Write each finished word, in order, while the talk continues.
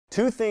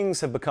Two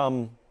things have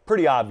become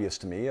pretty obvious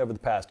to me over the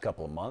past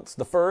couple of months.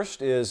 The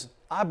first is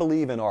I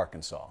believe in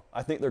Arkansas.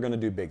 I think they're going to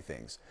do big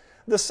things.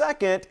 The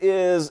second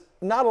is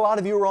not a lot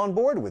of you are on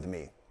board with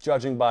me,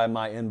 judging by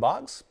my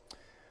inbox.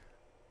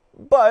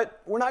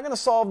 But we're not going to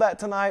solve that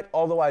tonight,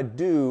 although I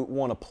do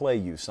want to play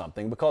you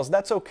something because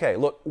that's okay.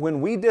 Look,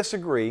 when we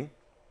disagree,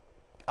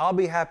 I'll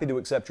be happy to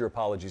accept your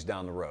apologies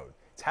down the road.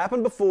 It's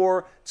happened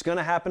before. It's going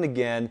to happen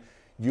again.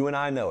 You and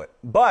I know it.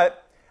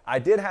 But I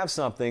did have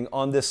something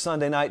on this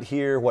Sunday night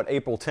here,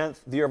 April 10th,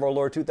 the year of our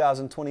Lord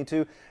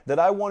 2022, that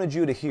I wanted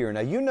you to hear.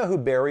 Now, you know who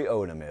Barry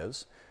Odom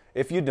is.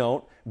 If you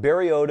don't,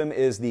 Barry Odom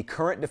is the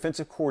current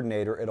defensive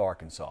coordinator at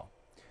Arkansas.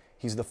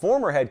 He's the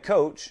former head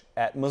coach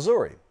at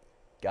Missouri.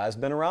 Guy's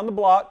been around the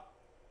block.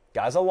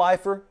 Guy's a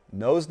lifer,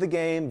 knows the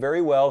game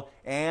very well,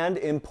 and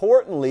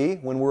importantly,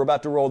 when we're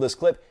about to roll this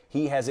clip,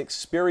 he has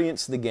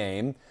experienced the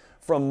game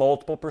from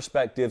multiple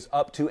perspectives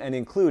up to and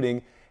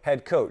including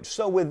head coach.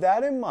 So with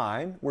that in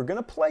mind, we're going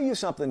to play you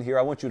something here.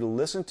 I want you to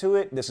listen to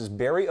it. This is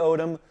Barry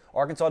Odom,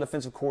 Arkansas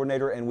defensive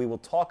coordinator, and we will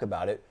talk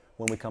about it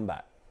when we come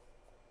back.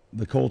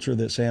 The culture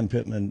that Sam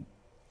Pittman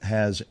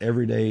has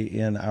every day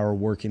in our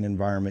working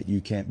environment,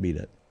 you can't beat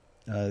it.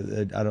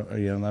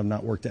 I've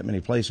not worked that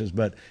many places,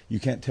 but you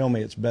can't tell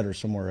me it's better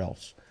somewhere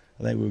else.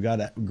 I think we've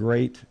got a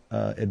great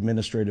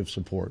administrative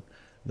support.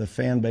 The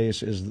fan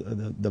base is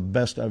the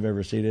best I've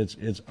ever seen.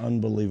 It's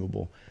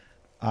unbelievable.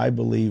 I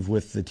believe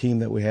with the team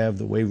that we have,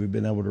 the way we've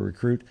been able to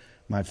recruit,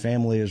 my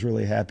family is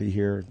really happy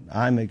here.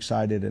 I'm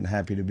excited and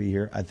happy to be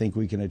here. I think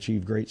we can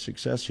achieve great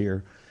success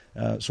here.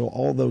 So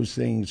all those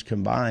things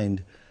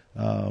combined,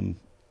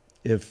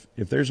 if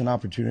there's an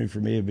opportunity for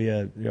me to be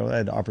I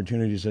had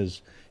opportunities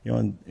as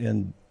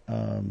in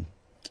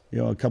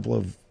a couple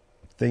of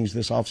things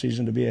this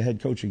offseason to be a head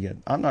coach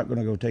again. I'm not going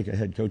to go take a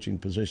head coaching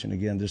position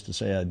again just to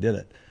say I did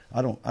it.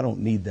 I don't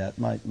need that.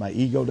 My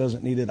ego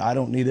doesn't need it. I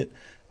don't need it.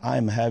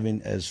 I'm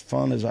having as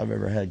fun as I've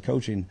ever had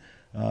coaching,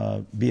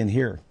 being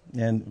here.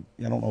 And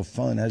I don't know if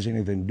fun has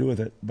anything to do with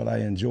it, but I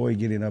enjoy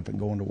getting up and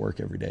going to work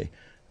every day.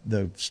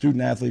 The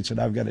student athletes that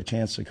I've got a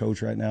chance to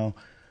coach right now,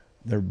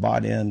 they're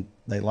bought in.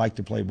 They like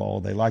to play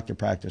ball. They like to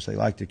practice. They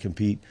like to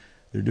compete.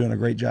 They're doing a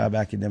great job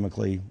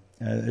academically.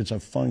 It's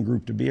a fun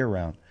group to be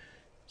around.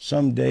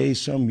 Someday,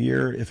 some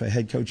year, if a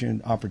head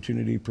coaching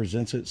opportunity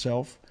presents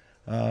itself,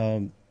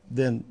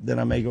 then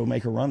I may go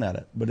make a run at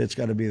it. But it's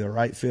got to be the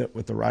right fit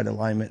with the right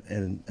alignment,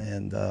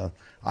 and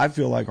I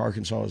feel like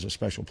Arkansas is a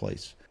special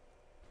place.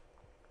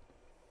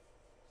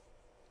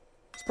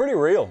 It's pretty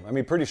real. I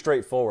mean, pretty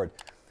straightforward.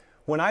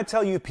 When I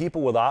tell you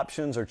people with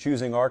options are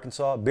choosing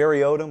Arkansas, Barry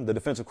Odom, the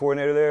defensive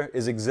coordinator there,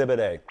 is Exhibit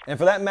A. And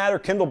for that matter,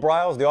 Kendall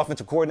Briles, the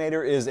offensive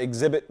coordinator, is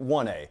Exhibit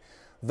 1A.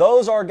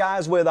 Those are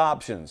guys with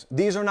options.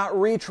 These are not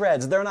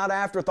retreads. They're not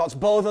afterthoughts.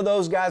 Both of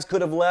those guys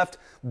could have left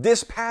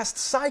this past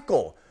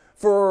cycle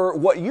for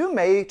what you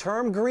may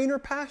term greener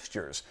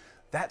pastures.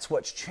 That's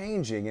what's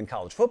changing in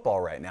college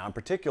football right now, in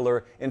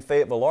particular in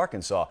Fayetteville,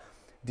 Arkansas.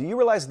 Do you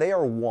realize they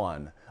are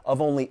one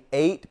of only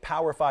 8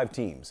 Power 5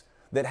 teams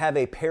that have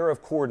a pair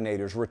of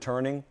coordinators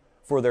returning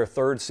for their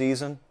 3rd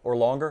season or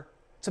longer?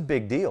 It's a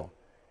big deal.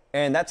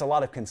 And that's a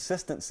lot of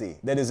consistency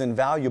that is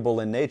invaluable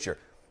in nature.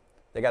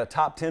 They got a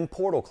top 10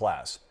 portal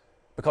class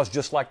because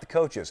just like the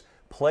coaches,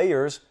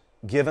 players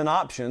given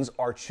options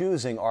are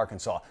choosing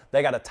Arkansas.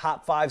 They got a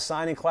top 5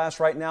 signing class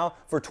right now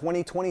for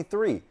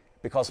 2023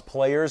 because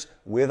players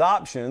with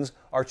options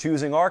are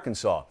choosing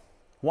Arkansas.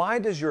 Why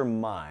does your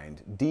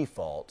mind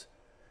default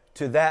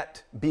to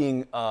that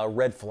being a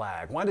red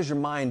flag? Why does your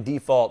mind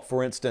default,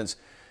 for instance,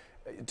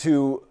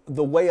 to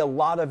the way a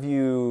lot of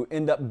you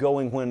end up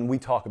going when we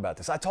talk about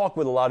this? I talk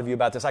with a lot of you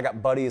about this. I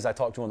got buddies I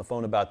talk to on the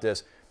phone about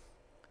this.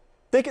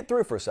 Think it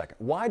through for a second.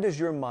 Why does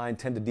your mind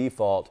tend to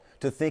default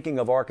to thinking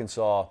of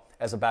Arkansas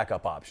as a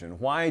backup option?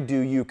 Why do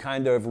you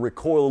kind of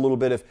recoil a little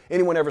bit if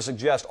anyone ever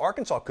suggests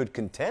Arkansas could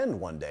contend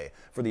one day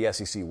for the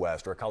SEC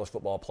West or a college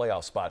football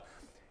playoff spot?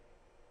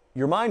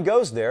 Your mind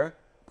goes there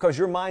because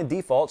your mind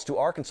defaults to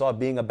Arkansas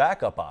being a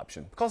backup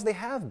option, because they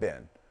have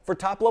been. For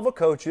top-level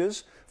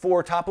coaches,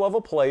 for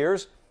top-level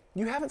players,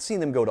 you haven't seen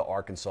them go to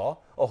Arkansas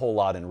a whole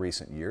lot in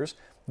recent years.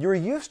 You're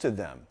used to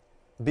them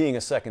being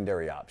a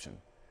secondary option.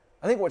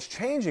 I think what's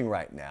changing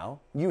right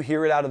now, you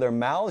hear it out of their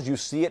mouths, you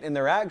see it in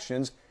their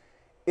actions,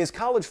 is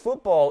college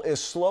football is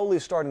slowly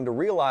starting to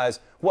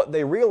realize what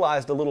they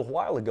realized a little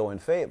while ago in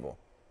Fayetteville.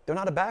 They're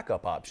not a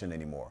backup option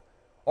anymore.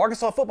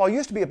 Arkansas football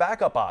used to be a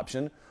backup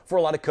option for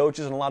a lot of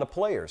coaches and a lot of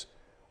players.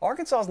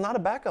 Arkansas is not a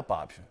backup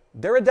option.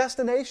 They're a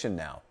destination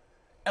now.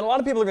 And a lot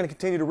of people are going to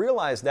continue to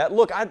realize that.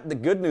 Look, the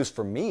good news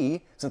for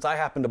me, since I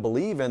happen to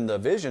believe in the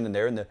vision in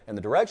there and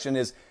the direction,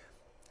 is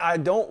I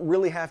don't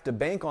really have to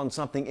bank on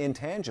something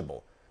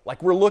intangible.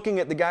 Like we're looking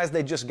at the guys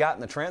they just got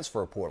in the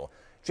transfer portal.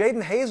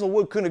 Jaden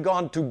Hazelwood could have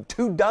gone to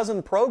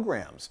 24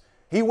 programs.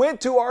 He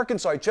went to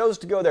Arkansas. He chose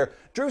to go there.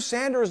 Drew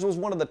Sanders was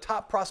one of the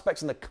top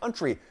prospects in the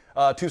country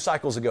 2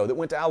 cycles ago that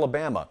went to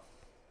Alabama.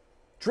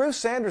 Drew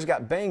Sanders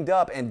got banged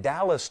up, and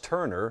Dallas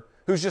Turner,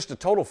 who's just a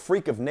total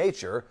freak of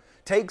nature,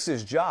 takes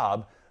his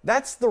job.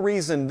 That's the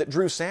reason that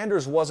Drew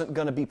Sanders wasn't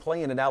going to be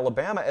playing in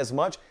Alabama as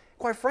much.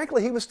 quite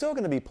frankly, he was still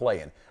going to be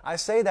playing. I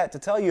say that to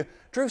tell you,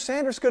 Drew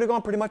Sanders could have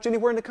gone pretty much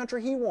anywhere in the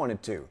country he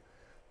wanted to.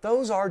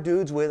 Those are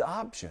dudes with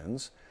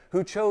options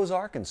who chose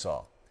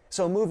Arkansas.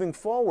 So moving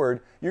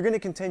forward, you're going to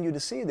continue to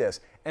see this.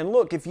 And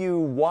look, if you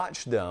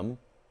watch them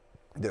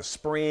this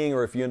spring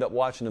or if you end up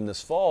watching them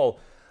this fall,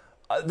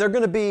 they're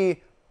going to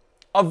be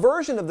a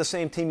version of the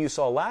same team you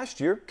saw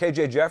last year.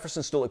 KJ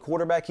Jefferson still at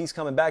quarterback. He's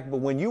coming back. But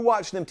when you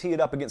watch them tee it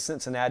up against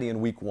Cincinnati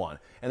in week 1,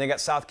 and they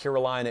got South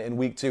Carolina in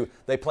week 2,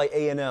 they play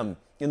A&M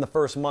in the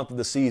first month of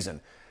the season.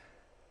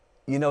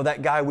 You know,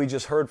 that guy we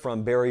just heard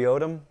from, Barry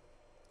Odom,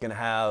 going to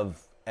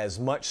have as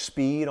much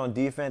speed on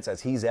defense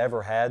as he's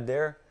ever had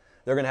there.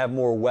 They're going to have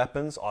more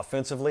weapons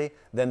offensively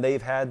than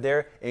they've had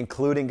there,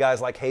 including guys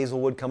like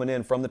Hazelwood coming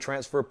in from the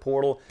transfer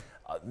portal.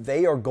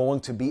 They are going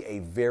to be a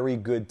very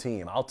good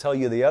team. I'll tell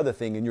you the other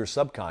thing in your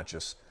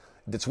subconscious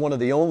that's one of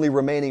the only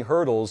remaining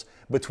hurdles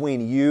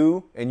between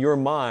you and your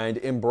mind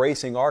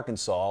embracing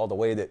Arkansas the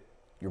way that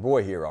your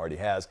boy here already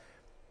has,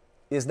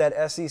 is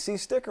that SEC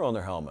sticker on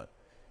their helmet.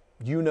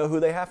 You know who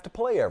they have to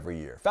play every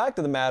year. Fact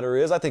of the matter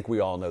is, I think we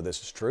all know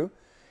this is true.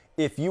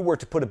 If you were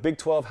to put a Big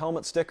 12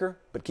 helmet sticker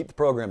but keep the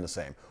program the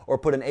same, or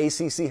put an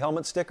ACC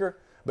helmet sticker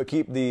but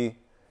keep the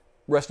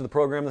rest of the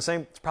program the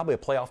same, it's probably a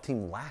playoff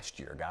team last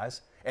year,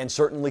 guys, and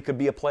certainly could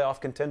be a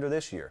playoff contender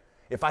this year.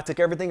 If I took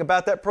everything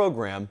about that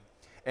program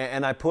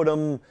and I put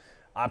them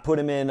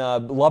in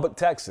Lubbock,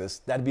 Texas,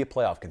 that'd be a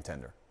playoff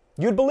contender.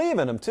 You'd believe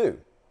in them too,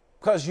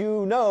 because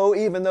you know,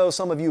 even though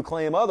some of you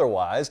claim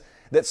otherwise,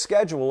 that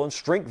schedule and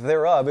strength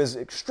thereof is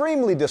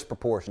extremely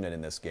disproportionate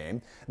in this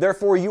game.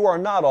 Therefore, you are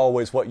not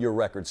always what your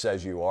record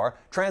says you are.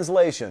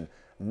 Translation,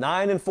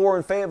 9-4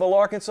 in Fayetteville,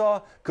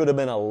 Arkansas could have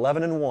been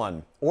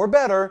 11-1 or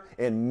better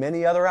in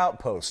many other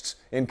outposts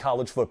in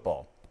college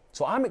football.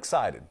 So I'm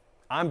excited.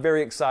 I'm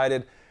very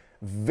excited.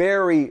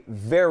 Very,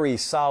 very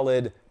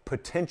solid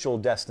potential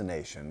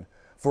destination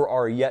for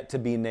our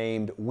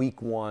yet-to-be-named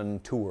Week 1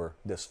 tour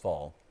this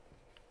fall.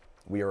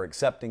 We are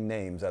accepting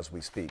names as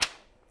we speak.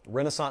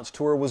 Renaissance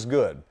Tour was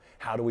good.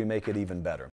 How do we make it even better?